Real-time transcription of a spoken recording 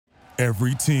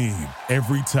Every team,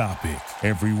 every topic,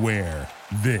 everywhere.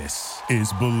 This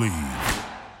is Believe.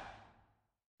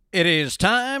 It is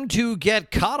time to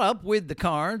get caught up with the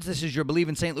Cards. This is your Believe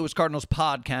in St. Louis Cardinals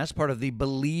podcast, part of the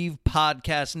Believe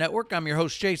Podcast Network. I'm your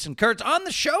host, Jason Kurtz. On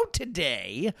the show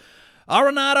today,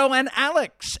 Arenado and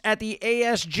Alex at the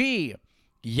ASG.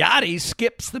 Yachty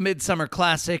skips the Midsummer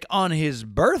Classic on his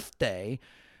birthday,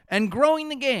 and growing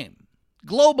the game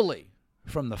globally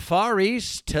from the Far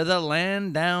East to the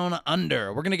land down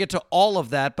under. We're going to get to all of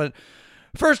that, but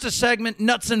first a segment,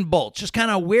 nuts and bolts, just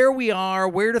kind of where we are,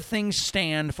 where do things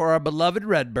stand for our beloved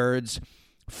Redbirds.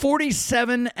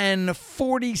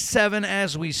 47-47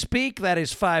 as we speak. That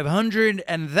is 500,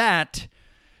 and that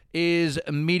is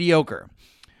mediocre.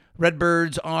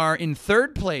 Redbirds are in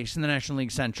third place in the National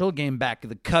League Central, game back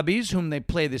of the Cubbies, whom they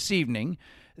play this evening.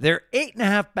 They're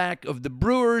 8.5 back of the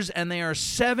Brewers, and they are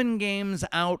 7 games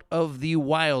out of the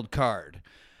wild card.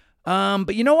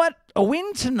 But you know what? A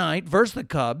win tonight versus the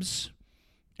Cubs,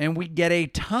 and we get a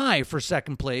tie for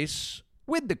second place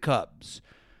with the Cubs.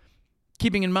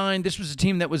 Keeping in mind, this was a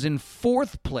team that was in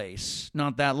fourth place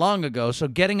not that long ago, so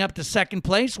getting up to second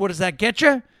place, what does that get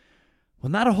you? Well,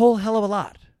 not a whole hell of a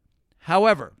lot.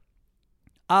 However,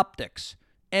 optics,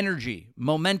 energy,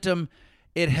 momentum,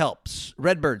 it helps.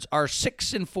 Redbirds are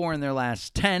 6-4 in their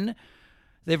last 10.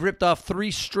 They've ripped off 3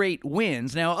 straight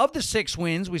wins. Now, of the 6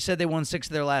 wins, we said they won 6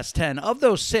 of their last 10. Of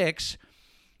those 6,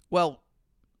 well,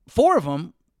 4 of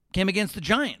them came against the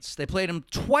Giants. They played them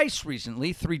twice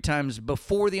recently, 3 times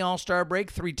before the All-Star break,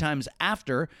 3 times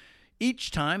after.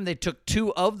 Each time, they took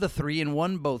 2 of the 3 and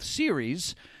won both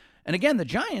series. And again, the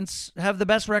Giants have the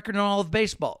best record in all of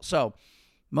baseball. So,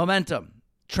 momentum,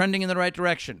 trending in the right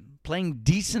direction, playing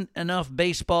decent enough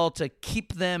baseball to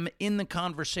keep them in the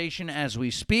conversation as we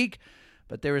speak.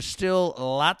 But there is still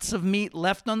lots of meat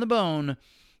left on the bone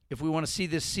if we want to see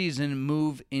this season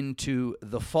move into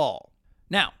the fall.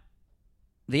 Now,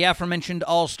 the aforementioned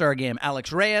All-Star game,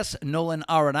 Alex Reyes, Nolan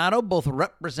Arenado, both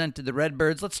represented the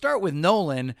Redbirds. Let's start with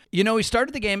Nolan. You know, he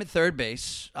started the game at third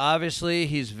base. Obviously,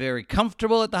 he's very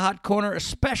comfortable at the hot corner,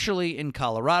 especially in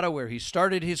Colorado, where he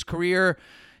started his career.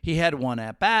 He had 1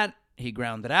 at-bat. He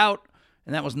grounded out,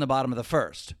 and that was in the bottom of the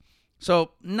first.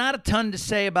 So not a ton to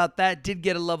say about that. Did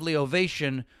get a lovely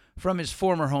ovation from his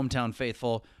former hometown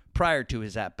faithful prior to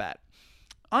his at-bat.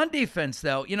 On defense,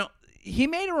 though, you know, he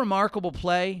made a remarkable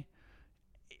play,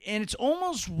 and it's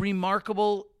almost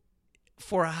remarkable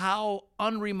for how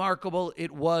unremarkable it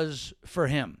was for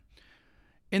him.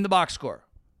 In the box score,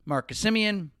 Marcus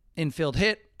Semien, infield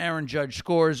hit, Aaron Judge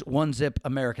scores, 1-zip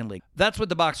American League. That's what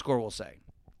the box score will say.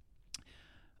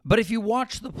 But if you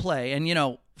watch the play, and, you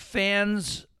know,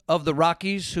 fans of the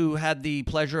Rockies who had the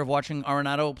pleasure of watching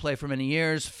Arenado play for many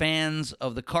years, fans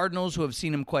of the Cardinals who have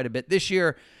seen him quite a bit this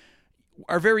year,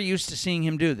 are very used to seeing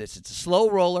him do this. It's a slow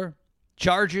roller,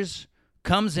 charges,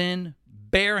 comes in,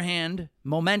 bare hand,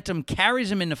 momentum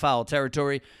carries him into foul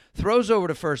territory, throws over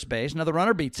to first base. Now the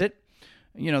runner beats it.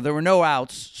 You know, there were no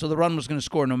outs, so the run was going to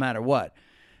score no matter what.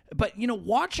 But, you know,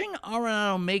 watching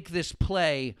Arenado make this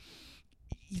play,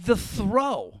 the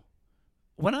throw,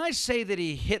 when I say that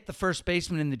he hit the first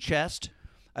baseman in the chest,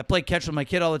 I play catch with my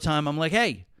kid all the time. I'm like,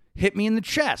 hey, hit me in the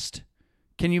chest.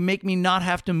 Can you make me not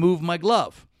have to move my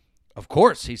glove? Of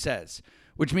course, he says,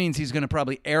 which means he's going to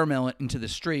probably airmail it into the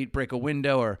street, break a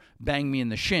window, or bang me in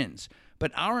the shins.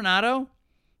 But Arenado,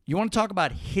 you want to talk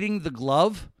about hitting the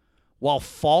glove while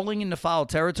falling into foul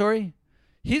territory?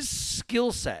 His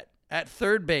skill set at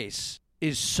third base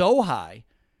is so high.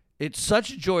 It's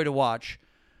such a joy to watch.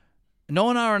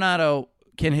 Nolan Arenado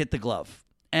can hit the glove.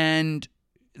 And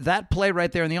that play right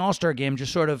there in the All-Star game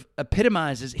just sort of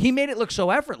epitomizes. He made it look so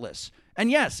effortless. And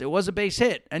yes, it was a base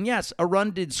hit. And yes, a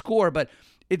run did score, but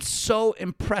it's so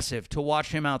impressive to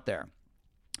watch him out there.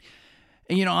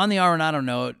 And, you know, on the Arenado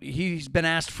note, he's been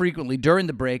asked frequently during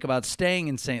the break about staying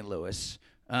in St. Louis.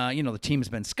 You know, the team has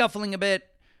been scuffling a bit.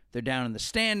 They're down in the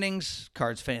standings.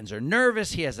 Cards fans are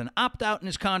nervous. He has an opt-out in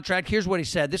his contract. Here's what he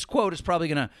said. This quote is probably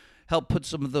going to help put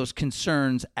some of those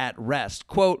concerns at rest.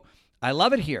 Quote, "I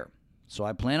love it here, so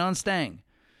I plan on staying.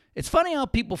 It's funny how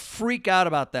people freak out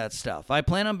about that stuff. I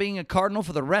plan on being a Cardinal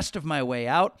for the rest of my way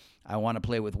out. I want to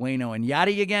play with Waino and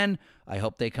Yachty again. I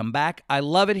hope they come back. I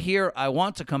love it here. I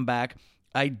want to come back.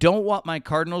 I don't want my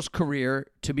Cardinals career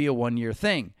to be a one-year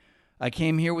thing. I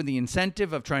came here with the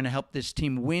incentive of trying to help this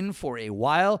team win for a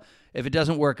while. If it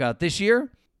doesn't work out this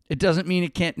year, it doesn't mean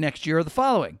it can't next year or the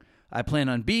following. I plan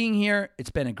on being here.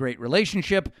 It's been a great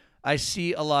relationship. I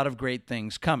see a lot of great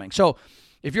things coming." So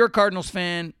if you're a Cardinals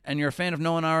fan and you're a fan of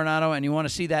Nolan Arenado and you want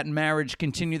to see that marriage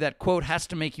continue, that quote has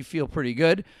to make you feel pretty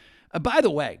good. By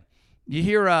the way, You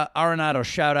hear Arenado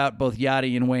shout out both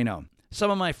Yadi and Waino. Some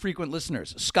of my frequent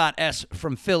listeners, Scott S.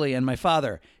 from Philly and my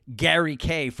father, Gary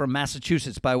K. from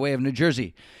Massachusetts by way of New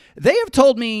Jersey, they have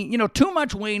told me, too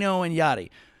much Waino and Yadi.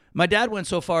 My dad went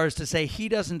so far as to say he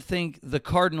doesn't think the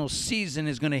Cardinals' season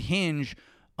is going to hinge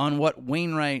on what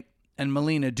Wainwright and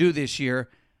Molina do this year.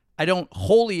 I don't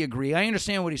wholly agree. I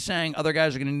understand what he's saying. Other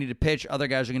guys are going to need to pitch. Other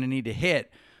guys are going to need to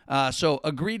hit. So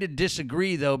agree to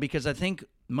disagree, though, because I think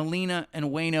Molina and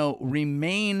Waino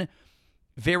remain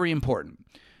very important.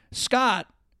 Scott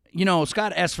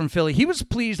S. from Philly, he was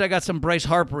pleased I got some Bryce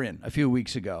Harper in a few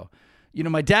weeks ago.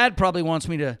 My dad probably wants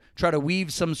me to try to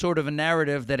weave some sort of a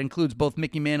narrative that includes both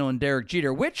Mickey Mantle and Derek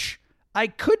Jeter, which I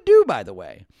could do, by the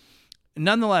way.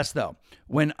 Nonetheless, though,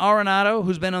 when Arenado,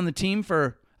 who's been on the team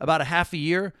for about a half a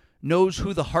year, knows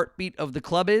who the heartbeat of the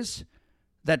club is,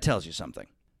 that tells you something.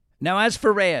 Now, as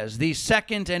for Reyes, the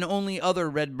second and only other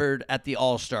Redbird at the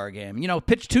All-Star game,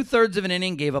 pitched 2/3 of an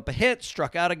inning, gave up a hit,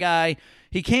 struck out a guy.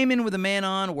 He came in with a man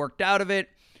on, worked out of it.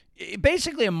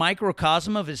 Basically a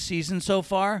microcosm of his season so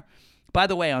far. By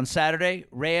the way, on Saturday,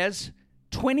 Reyes,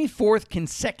 24th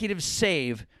consecutive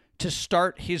save to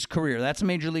start his career. That's a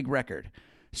major league record.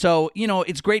 So,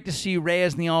 it's great to see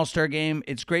Reyes in the All-Star game.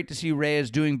 It's great to see Reyes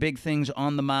doing big things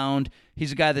on the mound.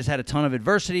 He's a guy that's had a ton of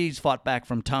adversity. He's fought back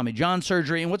from Tommy John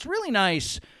surgery. And what's really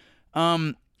nice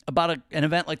about an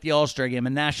event like the All-Star game, a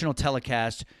national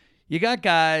telecast, you got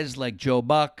guys like Joe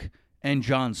Buck and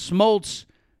John Smoltz,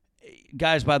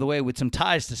 guys, by the way, with some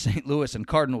ties to St. Louis and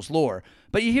Cardinals lore.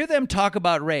 But you hear them talk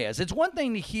about Reyes. It's one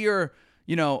thing to hear,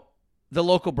 the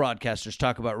local broadcasters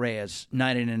talk about Reyes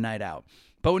night in and night out.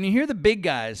 But when you hear the big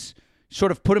guys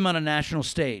sort of put him on a national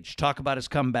stage, talk about his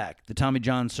comeback, the Tommy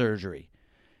John surgery,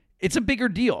 it's a bigger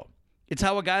deal. It's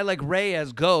how a guy like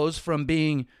Reyes goes from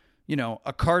being,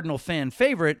 a Cardinal fan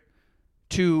favorite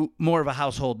to more of a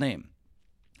household name.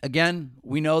 Again,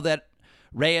 we know that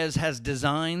Reyes has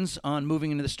designs on moving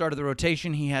into the start of the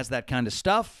rotation. He has that kind of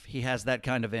stuff. He has that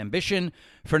kind of ambition.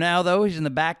 For now, though, he's in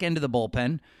the back end of the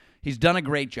bullpen. He's done a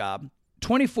great job.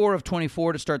 24 of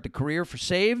 24 to start the career for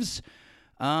saves.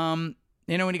 And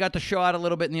he got to show out a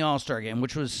little bit in the All-Star game,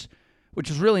 which was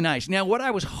really nice. Now, what I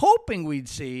was hoping we'd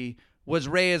see was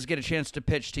Reyes get a chance to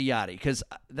pitch to Yadi, because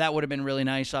that would have been really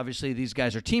nice. Obviously, these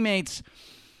guys are teammates.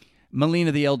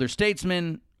 Molina, the elder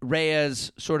statesman.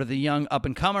 Reyes, sort of the young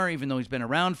up-and-comer, even though he's been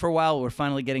around for a while. We're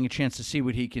finally getting a chance to see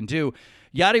what he can do.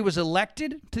 Yadi was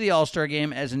elected to the All-Star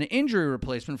game as an injury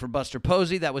replacement for Buster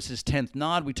Posey. That was his 10th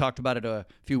nod. We talked about it a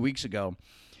few weeks ago.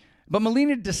 But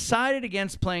Molina decided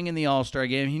against playing in the All-Star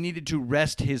game. He needed to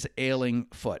rest his ailing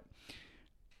foot.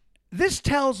 This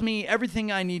tells me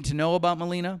everything I need to know about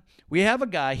Molina. We have a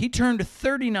guy, he turned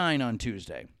 39 on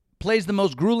Tuesday, plays the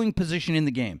most grueling position in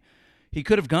the game. He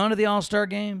could have gone to the All-Star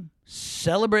game,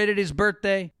 celebrated his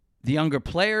birthday. The younger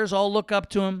players all look up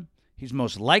to him. He's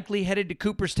most likely headed to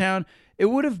Cooperstown. It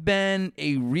would have been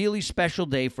a really special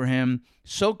day for him.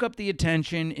 Soak up the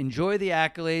attention, enjoy the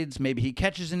accolades. Maybe he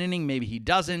catches an inning, maybe he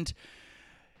doesn't.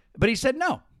 But he said,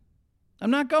 no,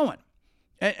 I'm not going.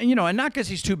 And not because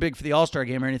he's too big for the All-Star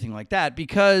game or anything like that,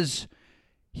 because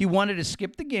he wanted to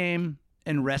skip the game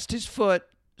and rest his foot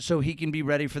so he can be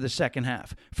ready for the second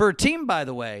half. For a team, by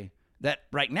the way, that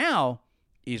right now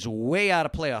is way out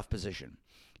of playoff position.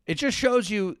 It just shows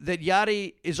you that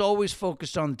Yadi is always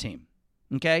focused on the team,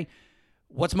 okay?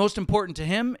 What's most important to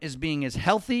him is being as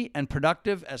healthy and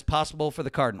productive as possible for the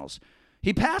Cardinals.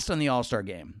 He passed on the All-Star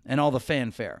game and all the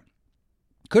fanfare.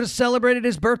 Could have celebrated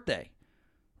his birthday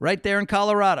right there in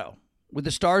Colorado with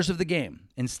the stars of the game.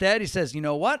 Instead, he says, you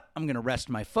know what? I'm going to rest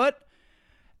my foot.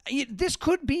 This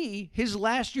could be his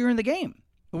last year in the game.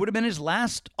 It would have been his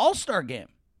last All-Star game,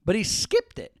 but he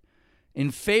skipped it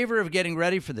in favor of getting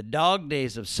ready for the dog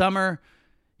days of summer.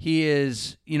 He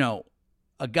is,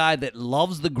 a guy that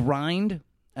loves the grind.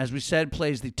 As we said,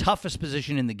 plays the toughest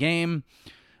position in the game.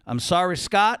 I'm sorry,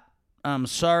 Scott. I'm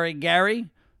sorry, Gary.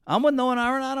 I'm with Nolan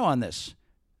Arenado on this.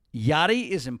 Yadi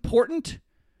is important.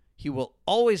 He will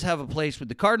always have a place with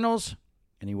the Cardinals,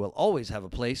 and he will always have a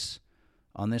place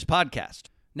on this podcast.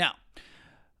 Now,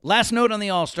 last note on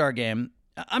the All-Star game.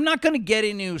 I'm not going to get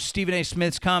into Stephen A.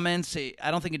 Smith's comments.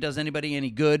 I don't think it does anybody any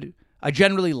good. I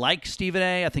generally like Stephen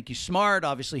A. I think he's smart.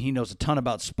 Obviously, he knows a ton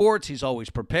about sports. He's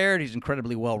always prepared. He's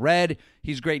incredibly well-read.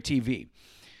 He's great TV.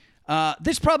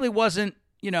 This probably wasn't,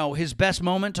 his best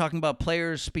moment, talking about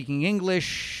players speaking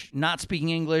English, not speaking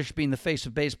English, being the face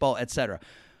of baseball, etc.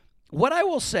 What I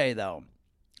will say, though,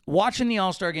 watching the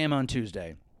All-Star game on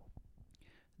Tuesday,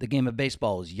 the game of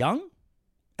baseball is young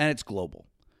and it's global.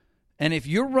 And if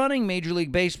you're running Major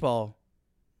League Baseball,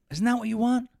 isn't that what you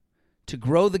want? To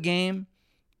grow the game,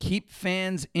 keep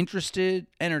fans interested,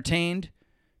 entertained,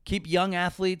 keep young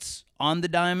athletes on the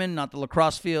diamond, not the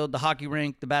lacrosse field, the hockey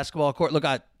rink, the basketball court. Look,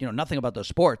 nothing about those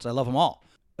sports. I love them all.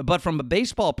 But from a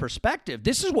baseball perspective,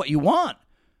 this is what you want.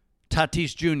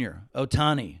 Tatis Jr.,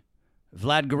 Ohtani,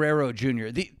 Vlad Guerrero Jr.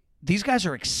 These guys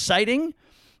are exciting.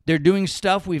 They're doing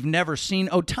stuff we've never seen.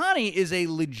 Ohtani is a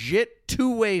legit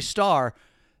two-way star.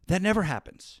 That never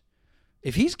happens.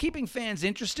 If he's keeping fans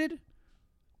interested,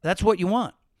 that's what you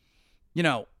want. You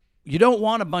don't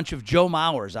want a bunch of Joe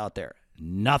Mauers out there.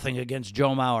 Nothing against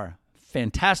Joe Mauer.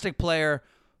 Fantastic player.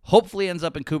 Hopefully ends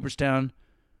up in Cooperstown.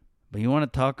 But you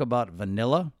want to talk about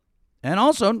vanilla? And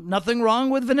also, nothing wrong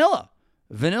with vanilla.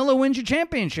 Vanilla wins you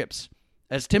championships,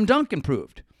 as Tim Duncan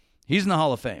proved. He's in the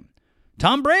Hall of Fame.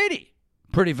 Tom Brady,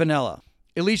 pretty vanilla.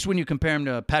 At least when you compare him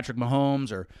to Patrick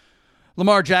Mahomes or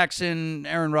Lamar Jackson,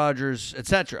 Aaron Rodgers,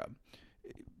 etc.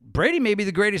 Brady may be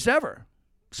the greatest ever.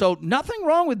 So nothing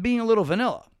wrong with being a little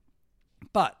vanilla.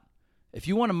 But if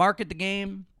you want to market the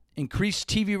game, increase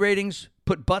TV ratings,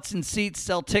 put butts in seats,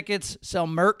 sell tickets, sell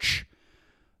merch,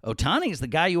 Ohtani is the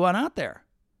guy you want out there.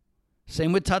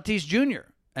 Same with Tatis Jr.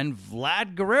 and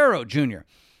Vlad Guerrero Jr.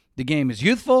 The game is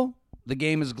youthful. The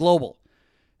game is global.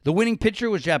 The winning pitcher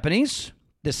was Japanese.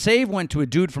 The save went to a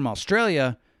dude from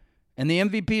Australia. And the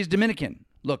MVP is Dominican.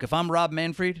 Look, if I'm Rob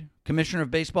Manfred, commissioner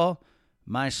of baseball,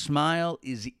 my smile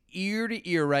is ear to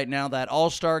ear right now. That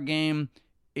all-star game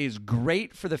is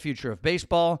great for the future of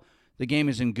baseball. The game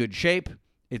is in good shape.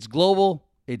 It's global.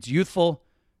 It's youthful.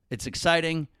 It's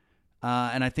exciting.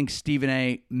 And I think Stephen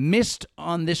A. missed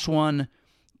on this one,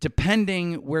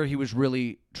 depending where he was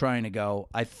really trying to go.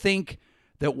 I think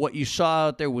that what you saw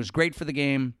out there was great for the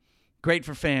game, great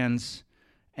for fans,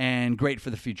 and great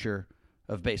for the future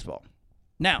of baseball.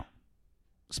 Now,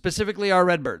 specifically our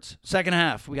Redbirds. Second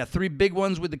half, we got 3 big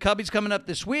ones with the Cubbies coming up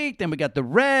this week. Then we got the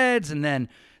Reds and then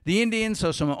the Indians.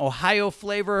 So some Ohio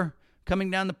flavor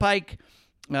coming down the pike.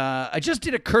 I just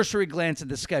did a cursory glance at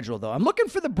the schedule, though. I'm looking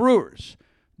for the Brewers.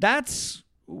 That's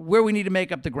where we need to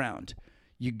make up the ground.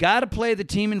 You got to play the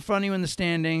team in front of you in the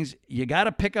standings. You got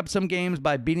to pick up some games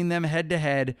by beating them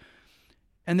head-to-head.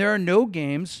 And there are no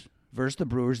games versus the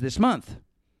Brewers this month.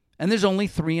 And there's only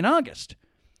 3 in August.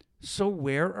 So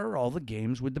where are all the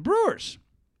games with the Brewers?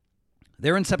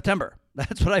 They're in September.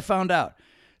 That's what I found out.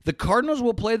 The Cardinals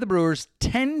will play the Brewers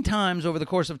 10 times over the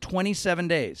course of 27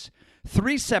 days.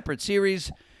 3 separate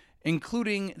series,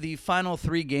 including the final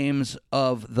 3 games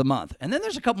of the month. And then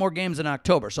there's a couple more games in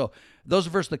October. So those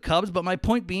are versus the Cubs. But my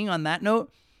point being on that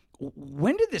note,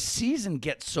 when did the season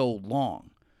get so long?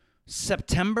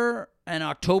 September and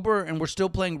October, and we're still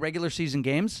playing regular season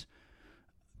games?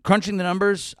 Crunching the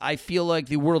numbers, I feel like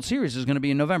the World Series is going to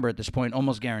be in November at this point,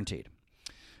 almost guaranteed.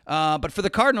 But for the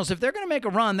Cardinals, if they're going to make a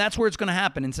run, that's where it's going to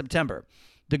happen in September.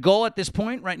 The goal at this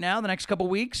point right now, the next couple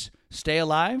weeks, stay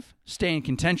alive, stay in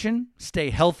contention, stay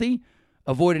healthy,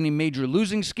 avoid any major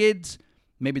losing skids.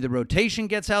 Maybe the rotation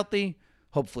gets healthy.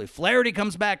 Hopefully Flaherty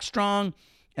comes back strong.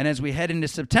 And as we head into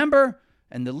September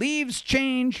and the leaves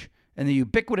change and the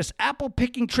ubiquitous apple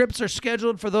picking trips are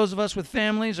scheduled for those of us with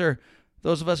families or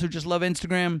those of us who just love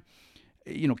Instagram,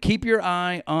 keep your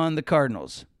eye on the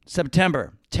Cardinals.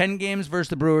 September, 10 games versus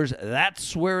the Brewers.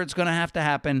 That's where it's going to have to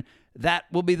happen. That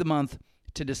will be the month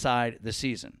to decide the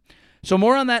season. So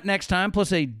more on that next time,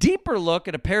 plus a deeper look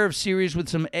at a pair of series with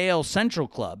some AL Central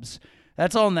clubs.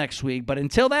 That's all next week. But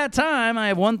until that time, I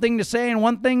have one thing to say and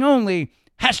one thing only.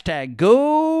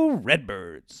 #Go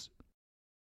Redbirds.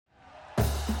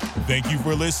 Thank you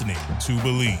for listening to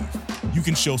Believe. You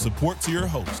can show support to your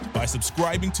host by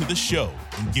subscribing to the show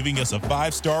and giving us a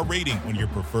 5-star rating on your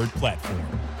preferred platform.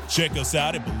 Check us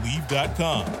out at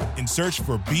Believe.com and search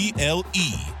for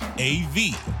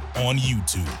BLEAV on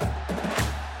YouTube.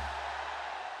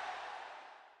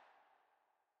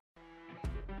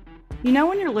 You know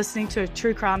when you're listening to a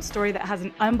true crime story that has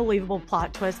an unbelievable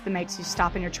plot twist that makes you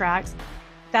stop in your tracks?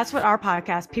 That's what our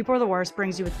podcast, People Are the Worst,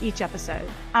 brings you with each episode.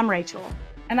 I'm Rachel.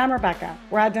 And I'm Rebecca.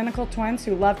 We're identical twins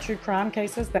who love true crime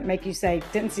cases that make you say,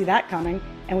 didn't see that coming,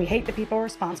 and we hate the people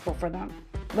responsible for them.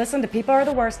 Listen to People Are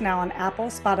the Worst now on Apple,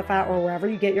 Spotify, or wherever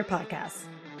you get your podcasts.